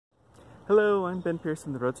Hello, I'm Ben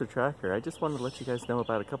Pearson, the Roadster Tracker. I just wanted to let you guys know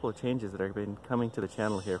about a couple of changes that have been coming to the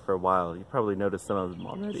channel here for a while. You've probably noticed some of them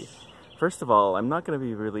already. First of all, I'm not going to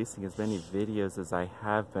be releasing as many videos as I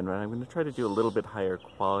have been, but I'm going to try to do a little bit higher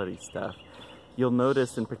quality stuff. You'll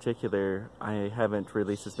notice in particular, I haven't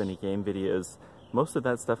released as many game videos. Most of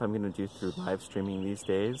that stuff I'm going to do through live streaming these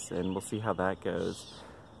days, and we'll see how that goes.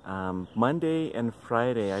 Monday and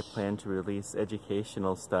Friday I plan to release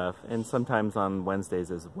educational stuff, and sometimes on Wednesdays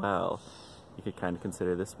as well. You could kind of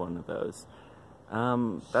consider this one of those.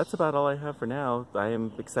 That's about all I have for now. I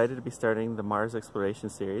am excited to be starting the Mars exploration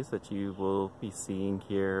series that you will be seeing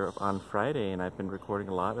here on Friday, and I've been recording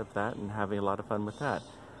a lot of that and having a lot of fun with that.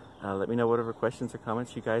 Let me know whatever questions or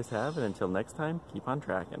comments you guys have, and until next time, keep on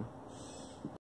tracking.